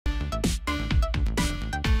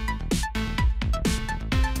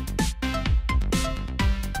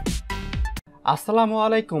আসসালামু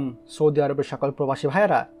আলাইকুম। সৌদি আরবের সকল প্রবাসী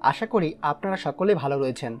ভাইয়েরা, আশা করি আপনারা সকলেই ভালো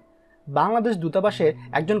রয়েছেন। বাংলাদেশ দূতাবাসের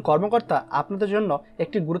একজন কর্মকর্তা আপনাদের জন্য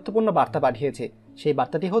একটি গুরুত্বপূর্ণ বার্তা পাঠিয়েছে। সেই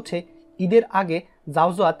বার্তাটি হচ্ছে, ঈদের আগে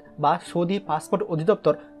জাওজাত বা সৌদি পাসপোর্ট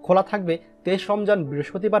অধিদপ্তর খোলা থাকবে 23 রমজান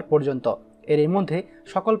বৃহস্পতিবার পর্যন্ত। এর মধ্যে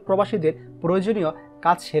সকল প্রবাসীদের প্রয়োজনীয়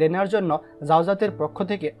কাজ সেরে নেওয়ার জন্য জাওজাতের পক্ষ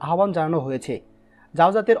থেকে আহ্বান জানানো হয়েছে।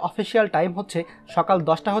 জাওজাতের অফিসিয়াল টাইম হচ্ছে সকাল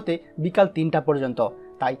 10টা হতে বিকাল 3টা পর্যন্ত।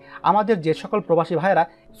 তাই আমাদের যে সকল প্রবাসী ভাইয়েরা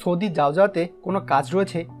সৌদি জাওজাতে কোনো কাজ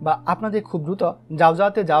রয়েছে বা আপনাদের খুব দ্রুত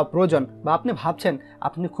জাওজাতে যাওয়া প্রয়োজন, বা আপনি ভাবছেন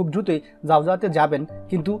আপনি খুব দ্রুতই জাওজাতে যাবেন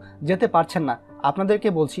কিন্তু যেতে পারছেন না, আপনাদেরকে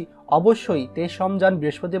বলছি অবশ্যই 23 রমজান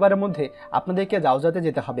বৃহস্পতিবারের মধ্যে আপনাদেরকে জাওজাতে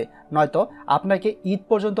যেতে হবে, নয়তো আপনাকে ঈদ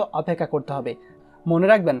পর্যন্ত অপেক্ষা করতে হবে। মনে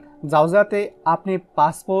রাখবেন, জাওজাতে আপনি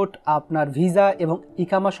পাসপোর্ট, আপনার ভিসা এবং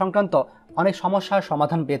ইকামা সংক্রান্ত অনেক সমস্যার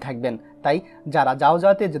সমাধান পেয়ে থাকবেন। তাই যারা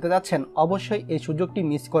জাওজাতে যেতে যাচ্ছেন অবশ্যই এই সুযোগটি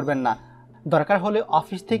মিস করবেন না। দরকার হলে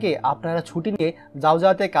অফিস থেকে আপনারা ছুটি নিয়ে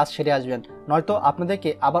জাওজাতে কাজ সেরে আসবেন, নয়তো আপনাদেরকে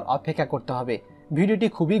আবার অপেক্ষা করতে হবে। ভিডিওটি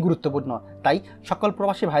খুবই গুরুত্বপূর্ণ, তাই সকল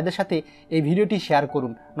প্রবাসী ভাইদের সাথে এই ভিডিওটি শেয়ার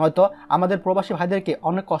করুন, নয়তো আমাদের প্রবাসী ভাইদেরকে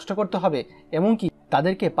অনেক কষ্ট করতে হবে, এমনকি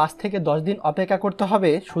তাদেরকে 5 থেকে 10 দিন অপেক্ষা করতে হবে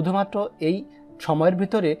শুধুমাত্র এই সময়ের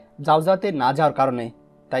ভিতরে জাওজাতে না যাওয়ার কারণে।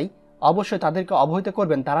 তাই অবশ্যই তাদেরকে অবহিত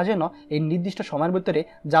করবেন তারা যেন এই নির্দিষ্ট সময়ের ভিতরে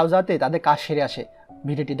জাওজাতে তাদের কাজ সেরে আসে।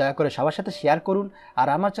 ভিডিওটি দয়া করে সবার সাথে শেয়ার করুন, আর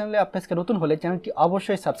আমার চ্যানেলে আপনি আজকে নতুন হলে চ্যানেলটি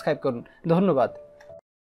অবশ্যই সাবস্ক্রাইব করুন। ধন্যবাদ।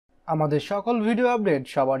 আমাদের সকল ভিডিও আপডেট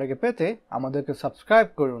সবার আগে পেতে আমাদেরকে সাবস্ক্রাইব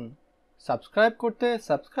করুন। সাবস্ক্রাইব করতে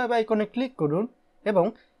সাবস্ক্রাইব আইকনে ক্লিক করুন এবং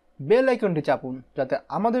বেল আইকনটি চাপুন, যাতে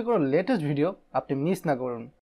আমাদের কোনো লেটেস্ট ভিডিও আপনি মিস না করুন।